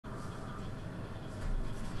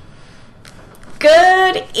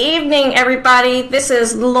Good evening, everybody. This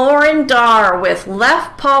is Laurren Darr with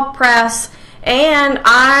Left Paw Press, and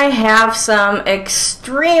I have some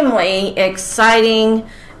extremely exciting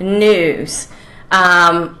news.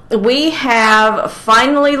 We have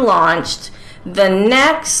finally launched the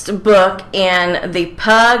next book in the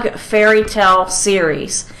Pug Fairy Tale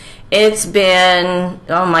Series. It's been,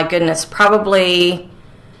 oh my goodness, probably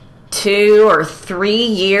 2 or 3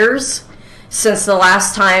 years since the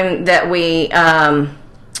last time that we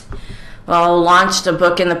launched a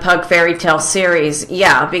book in the Pug Fairy Tale Series.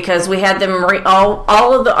 Yeah, because we had them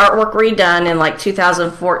all of the artwork redone in like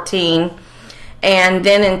 2014, and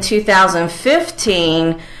then in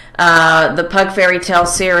 2015 the Pug Fairy Tale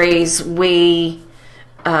Series we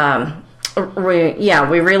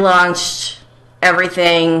relaunched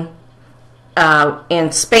everything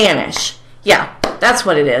in Spanish. Yeah, that's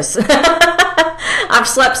what it is. I've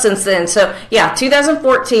slept since then. So yeah,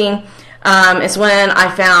 2014 is when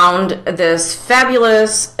I found this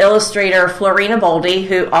fabulous illustrator, Florina Boldy,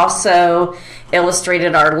 who also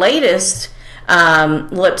illustrated our latest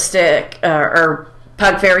lipstick or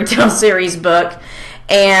Pug Fairy Tale Series book,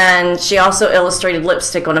 and she also illustrated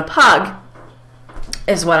Lipstick on a Pug,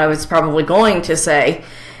 is what I was probably going to say.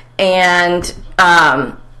 And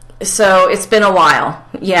so it's been a while.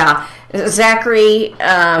 Yeah. Zachary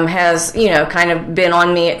has, kind of been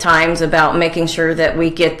on me at times about making sure that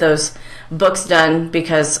we get those books done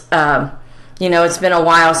because, it's been a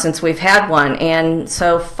while since we've had one. And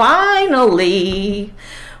so finally,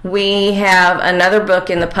 we have another book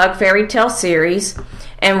in the Pug Fairy Tale Series.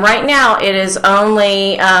 And right now, it is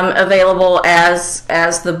only available as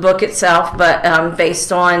the book itself, but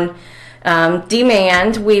based on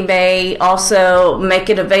demand, we may also make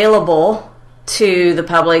it available to the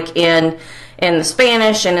public in the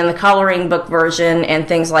Spanish and in the coloring book version and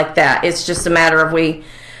things like that. It's just a matter of we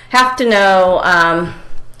have to know,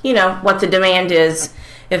 what the demand is,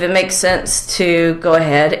 if it makes sense to go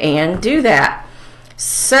ahead and do that.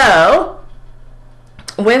 So,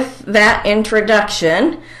 with that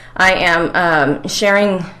introduction, I am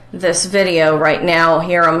sharing this video right now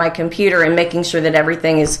here on my computer and making sure that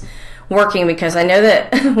everything is working, because I know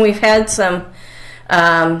that we've had some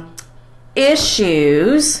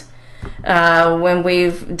issues when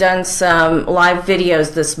we've done some live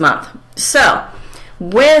videos this month. So,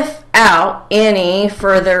 without any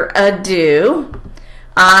further ado,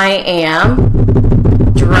 I am,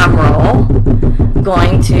 drumroll,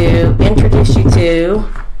 going to introduce you to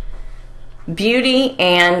Beauty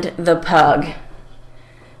and the Pug.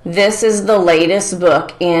 This is the latest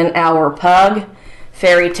book in our Pug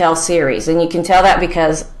Fairy Tale Series, and you can tell that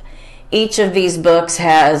because each of these books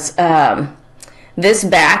has this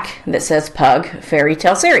back that says Pug Fairy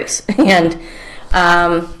Tale Series. And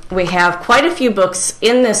we have quite a few books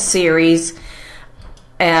in this series,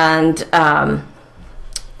 and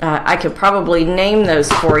I could probably name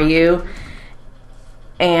those for you.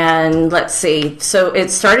 And let's see. So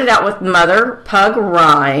it started out with Mother Pug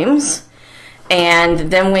Rhymes,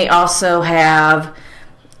 and then we also have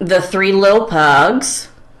The Three Little Pugs.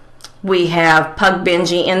 We have Pug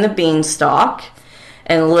Benji and the Beanstalk,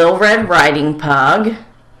 and Little Red Riding Pug.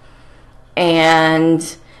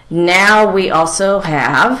 And now we also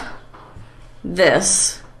have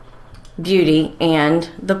this, Beauty and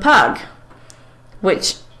the Pug,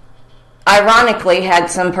 which ironically had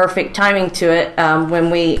some perfect timing to it when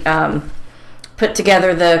we put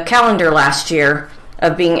together the calendar last year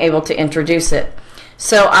of being able to introduce it.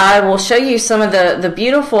 So I will show you some of the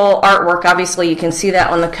beautiful artwork. Obviously you can see that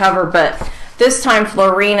on the cover, but this time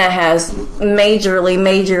Florina has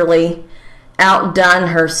majorly outdone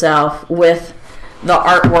herself with the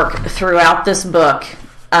artwork throughout this book.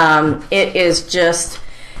 It is just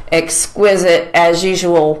exquisite as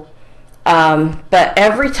usual. But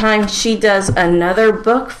every time she does another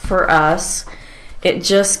book for us, it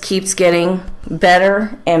just keeps getting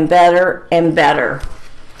better and better and better.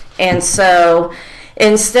 And so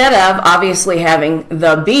instead of obviously having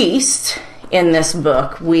the Beast in this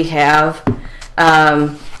book, we have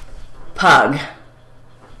Pug.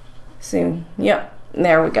 So, yep,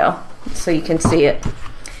 there we go. So you can see it.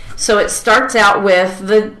 So it starts out with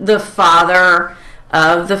the father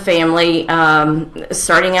of the family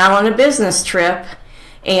starting out on a business trip,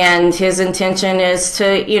 and his intention is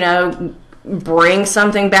to, bring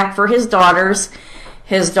something back for his daughters.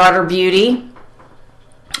 His daughter Beauty,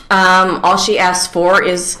 all she asks for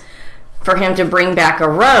is for him to bring back a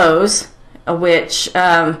rose, which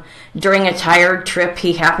during a tired trip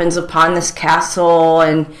he happens upon this castle,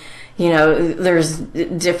 and you know, there's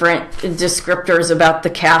different descriptors about the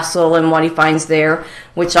castle and what he finds there,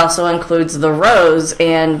 which also includes the rose.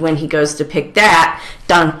 And when he goes to pick that,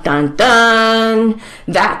 dun dun dun,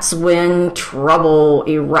 that's when trouble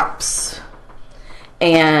erupts.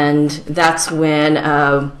 And that's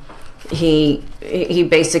when he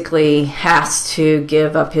basically has to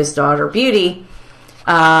give up his daughter Beauty.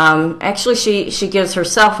 Actually, she gives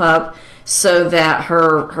herself up so that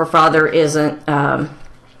her father isn't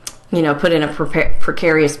you know, put in a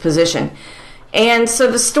precarious position. And so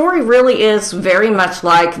the story really is very much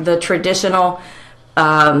like the traditional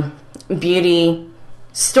Beauty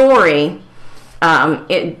story.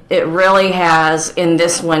 It really has, in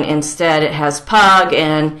this one instead, it has Pug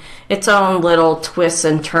and its own little twists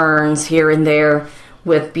and turns here and there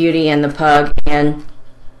with Beauty and the Pug. And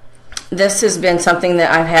this has been something that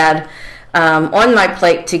I've had on my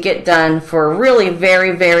plate to get done for a really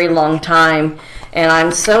very, very long time. And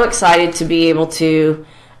I'm so excited to be able to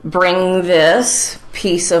bring this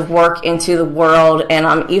piece of work into the world. And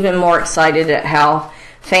I'm even more excited at how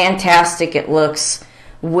fantastic it looks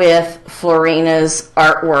with Florina's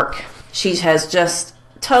artwork. She has just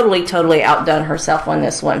totally outdone herself on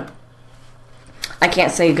this one. I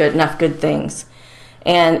can't say enough good things.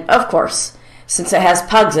 And of course, since it has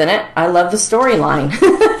pugs in it, I love the storyline.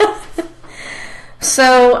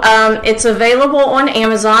 So it's available on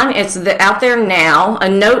Amazon. It's out there now. A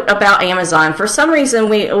note about Amazon. For some reason,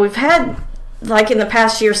 we've had, like in the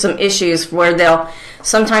past year, some issues where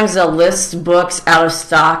sometimes they'll list books out of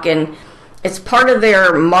stock, and it's part of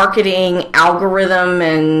their marketing algorithm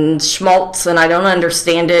and schmaltz, and I don't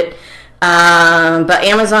understand it. But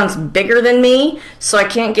Amazon's bigger than me, so I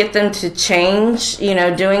can't get them to change, you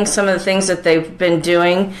know, doing some of the things that they've been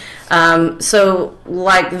doing. So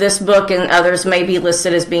like this book and others may be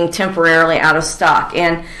listed as being temporarily out of stock.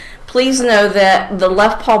 And please know that the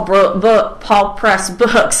Left Paw Press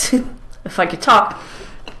books, if I could talk,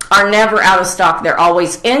 are never out of stock. They're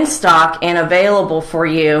always in stock and available for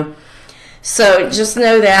you. So just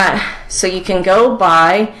know that. So you can go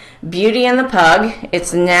buy Beauty and the Pug.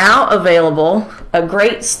 It's now available. A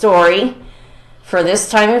great story for this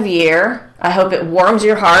time of year. I hope it warms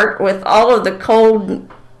your heart with all of the cold,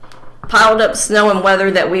 piled up snow and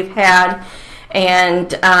weather that we've had.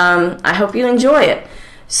 And I hope you enjoy it.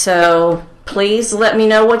 So please let me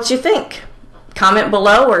know what you think. Comment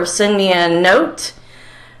below or send me a note.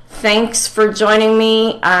 Thanks for joining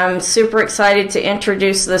me. I'm super excited to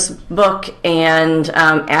introduce this book and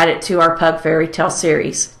add it to our Pug Fairy Tale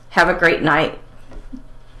series. Have a great night.